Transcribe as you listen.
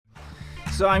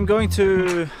So I'm going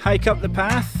to hike up the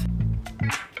path.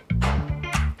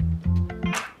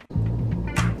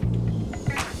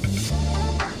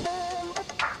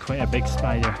 Quite a big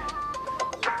spider.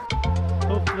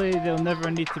 Hopefully they'll never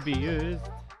need to be used.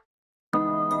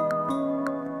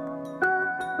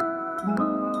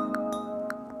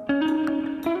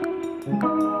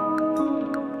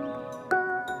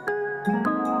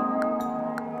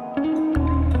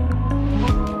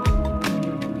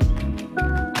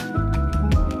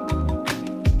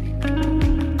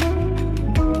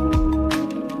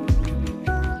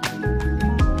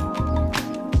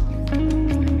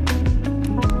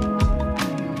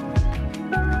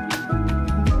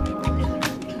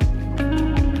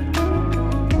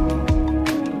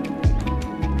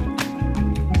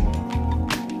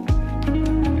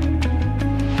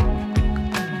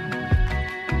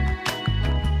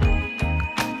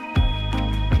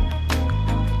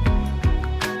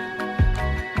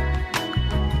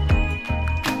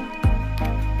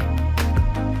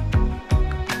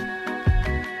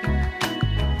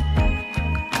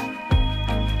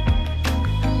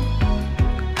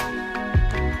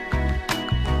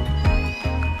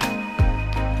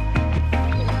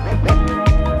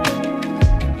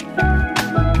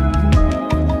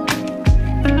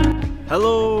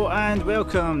 Hello and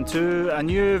welcome to a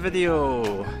new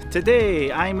video. Today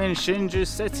I'm in Hsinchu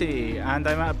City and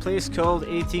I'm at a place called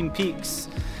 18 Peaks.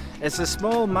 It's a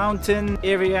small mountain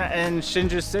area in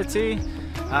Hsinchu City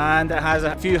and it has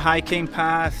a few hiking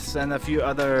paths and a few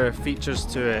other features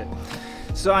to it.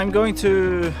 So I'm going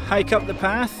to hike up the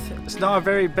path. It's not a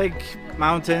very big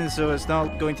mountain, so it's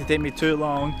not going to take me too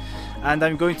long, and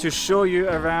I'm going to show you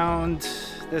around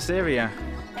this area.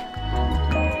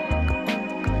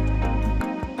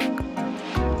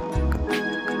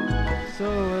 So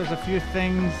there's a few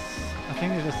things. I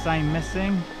think there's a sign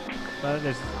missing, but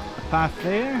there's a path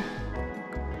there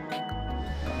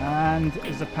and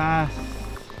there's a path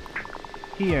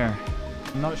here.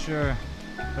 I'm not sure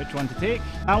which one to take.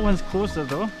 That one's closer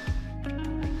though,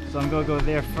 so I'm going to go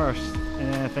there first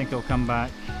and then I think I'll come back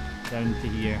down to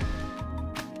here.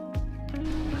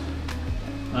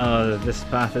 This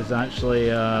path is actually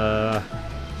a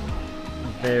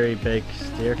very big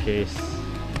staircase.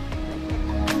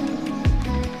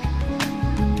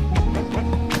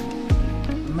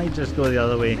 I might just go the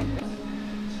other way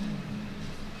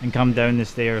and come down the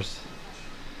stairs.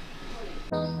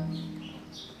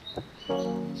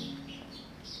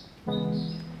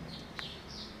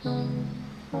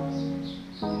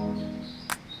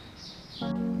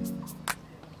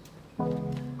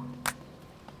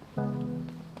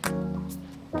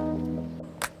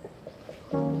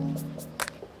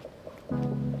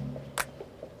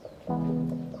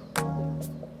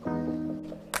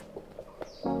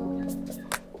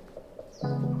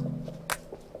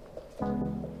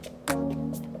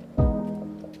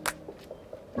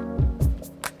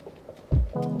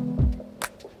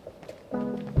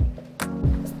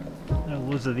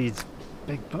 Loads of these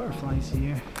big butterflies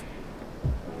here.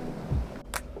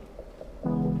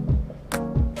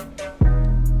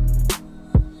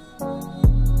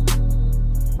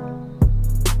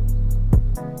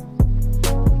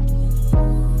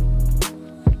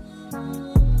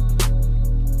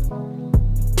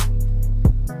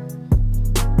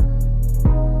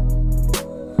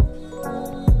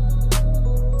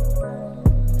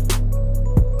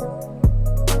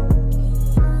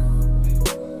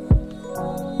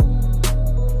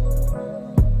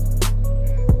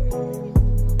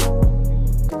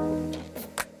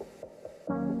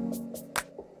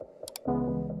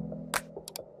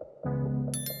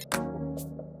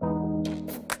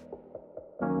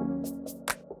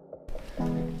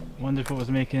 Wondered what was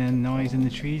making a noise in the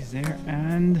trees there,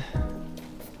 and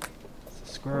it's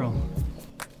a squirrel.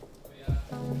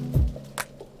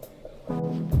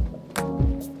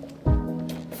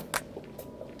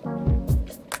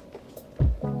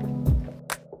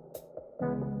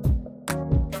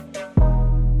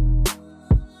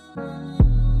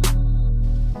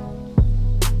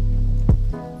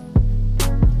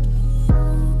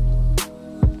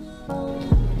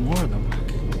 More of them.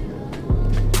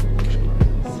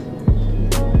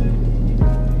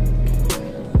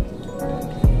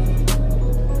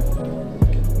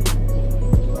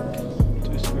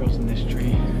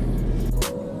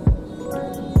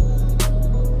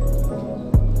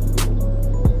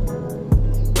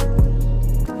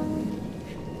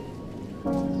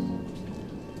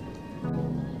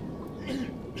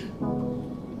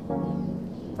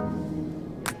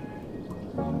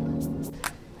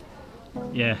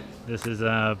 Yeah, this is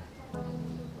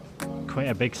quite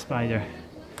a big spider.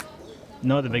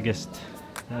 Not the biggest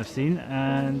that I've seen,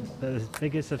 and the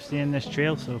biggest I've seen this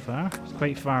trail so far. It's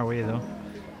quite far away though.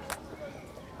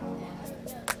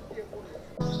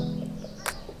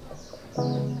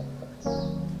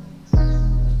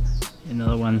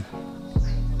 Another one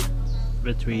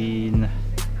between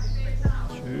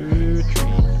two trees.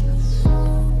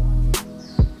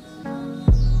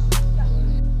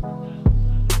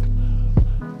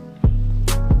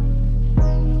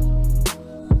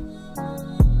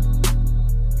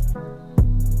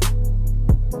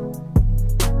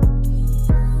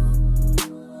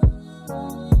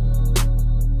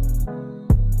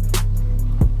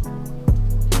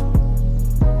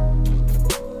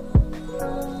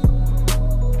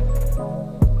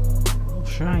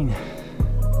 Shrine.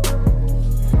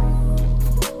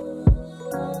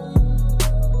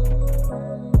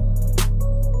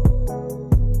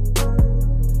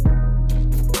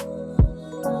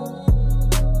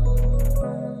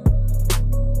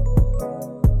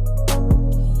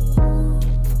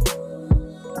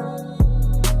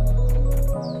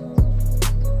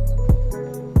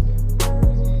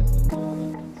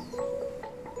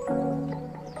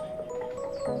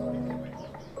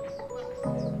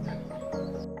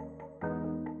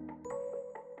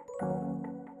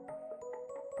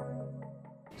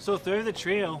 So through the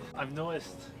trail, I've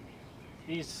noticed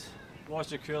these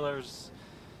water coolers.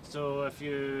 So if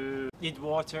you need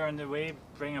water on the way,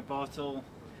 bring a bottle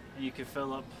and you can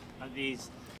fill up at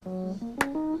these.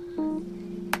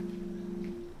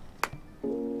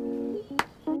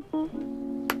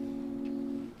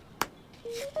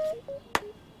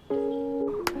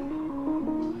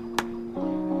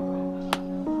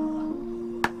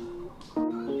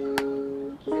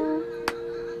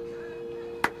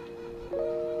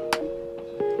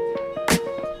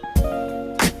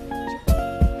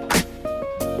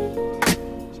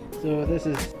 So this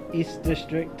is East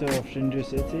District of Hsinchu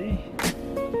City.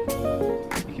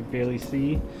 You can barely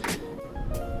see.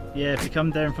 Yeah, if you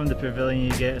come down from the pavilion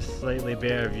you get a slightly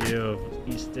better view of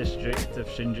East District of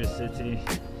Hsinchu City.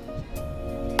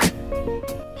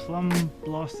 Plum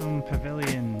Blossom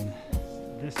Pavilion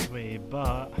this way,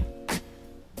 but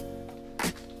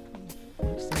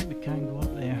looks like we can't go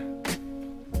up there.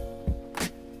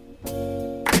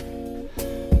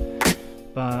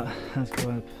 But let's go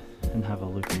up and have a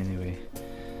look anyway.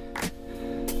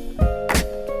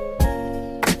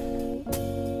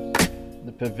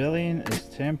 The pavilion is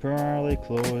temporarily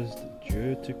closed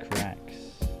due to cracks.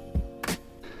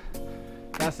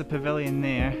 That's the pavilion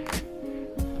there.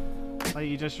 Like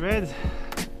you just read,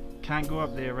 can't go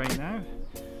up there right now.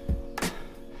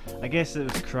 I guess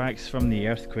it was cracks from the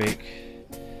earthquake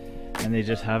and they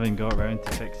just haven't got around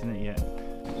to fixing it yet.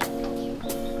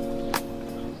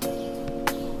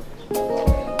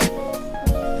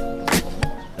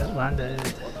 Landed.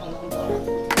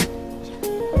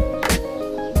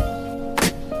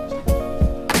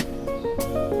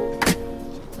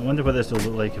 I wonder what this will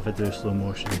look like if I do slow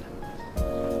motion.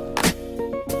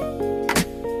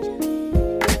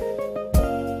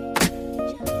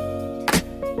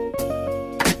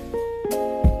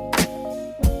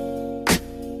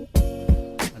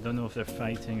 I don't know if they're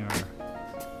fighting or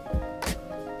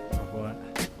what.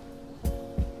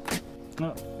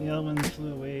 Oh, the other one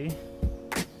flew away.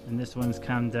 And this one's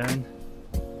calmed down.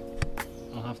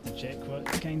 I'll have to check what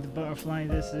kind of butterfly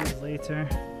this is later,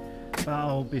 but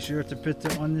I'll be sure to put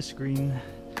it on the screen.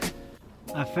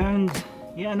 I found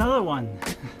yet another one.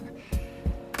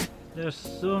 There's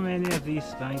so many of these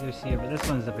spiders here, but this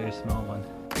one's a very small one.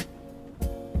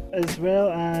 As well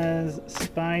as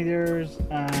spiders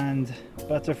and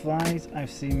butterflies, I've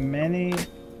seen many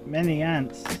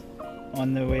ants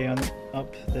on the way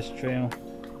up this trail.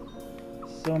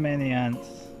 So many ants.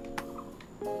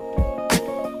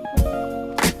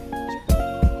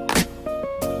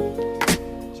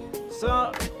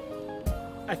 So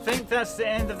I think that's the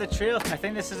end of the trail. I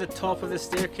think this is the top of the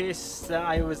staircase that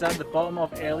I was at the bottom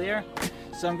of earlier.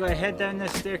 So I'm going to head down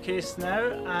this staircase now,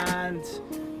 and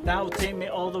that will take me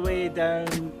all the way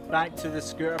down back to the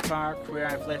scooter park where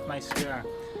I've left my scooter.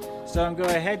 So I'm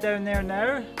going to head down there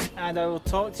now, and I will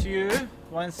talk to you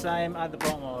once I'm at the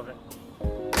bottom of it.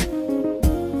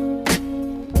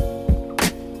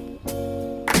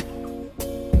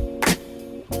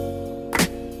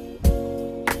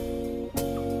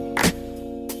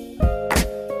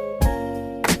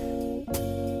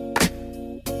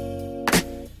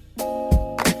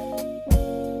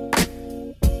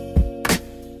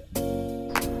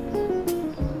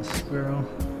 Squirrel.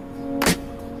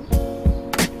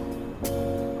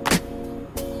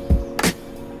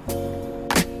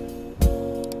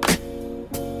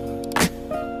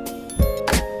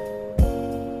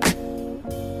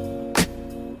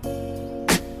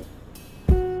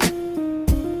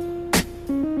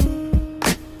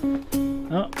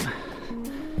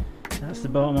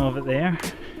 bottom of it there.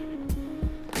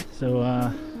 So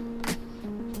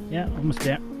yeah, almost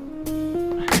there.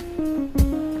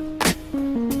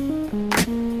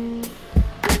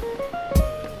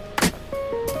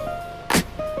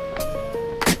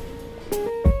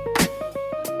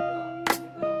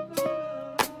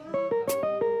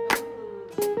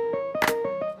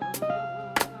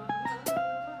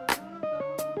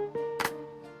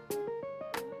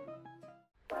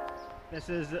 This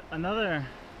is another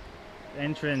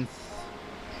entrance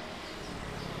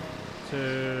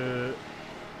to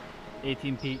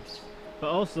 18 Peaks, but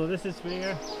also this is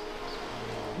where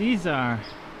these are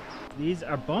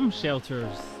bomb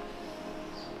shelters.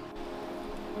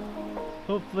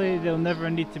 Hopefully they'll never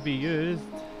need to be used.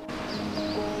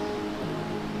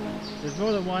 There's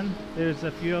more than one, there's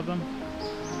a few of them.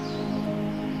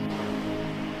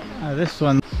 This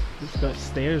one, it's got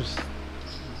stairs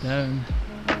down.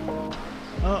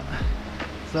 Oh,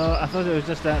 so I thought it was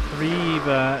just at 3,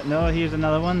 but no, here's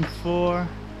another one. 4,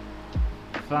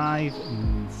 5,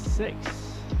 and 6,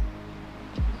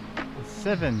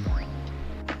 7.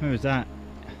 Where was that?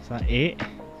 Is that 8?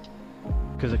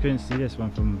 Because I couldn't see this one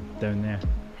from down there.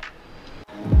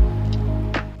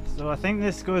 So I think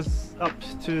this goes up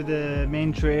to the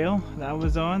main trail that I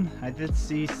was on. I did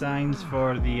see signs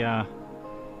for the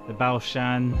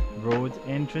Balshan Road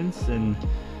entrance, and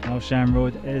Balshan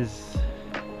Road is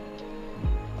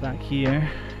back here.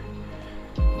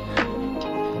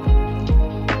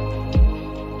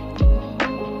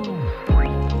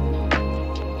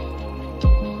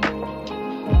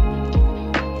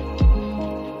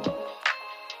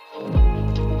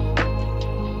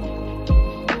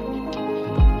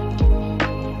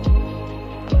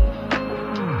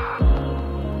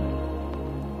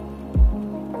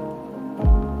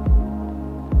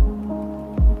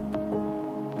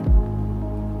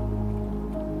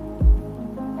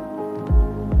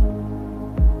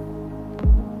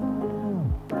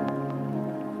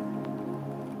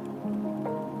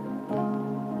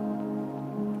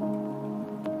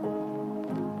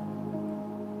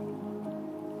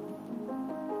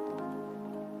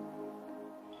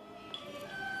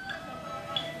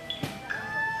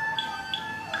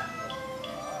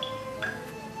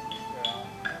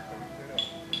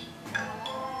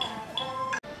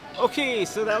 Okay,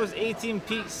 so that was 18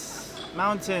 Peaks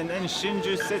Mountain in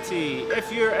Hsinchu City.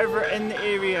 If you're ever in the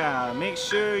area, make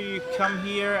sure you come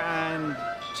here and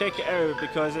check it out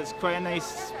because it's quite a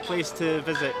nice place to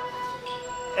visit.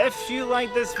 If you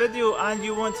like this video and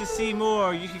you want to see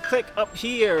more, you can click up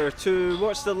here to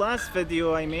watch the last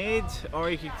video I made, or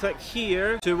you can click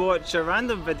here to watch a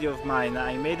random video of mine that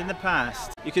I made in the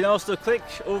past. You can also click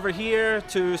over here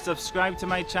to subscribe to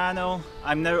my channel.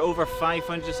 I'm now over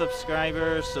 500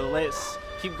 subscribers, so let's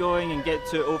keep going and get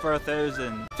to over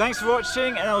 1,000. Thanks for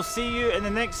watching, and I'll see you in the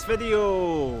next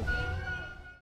video.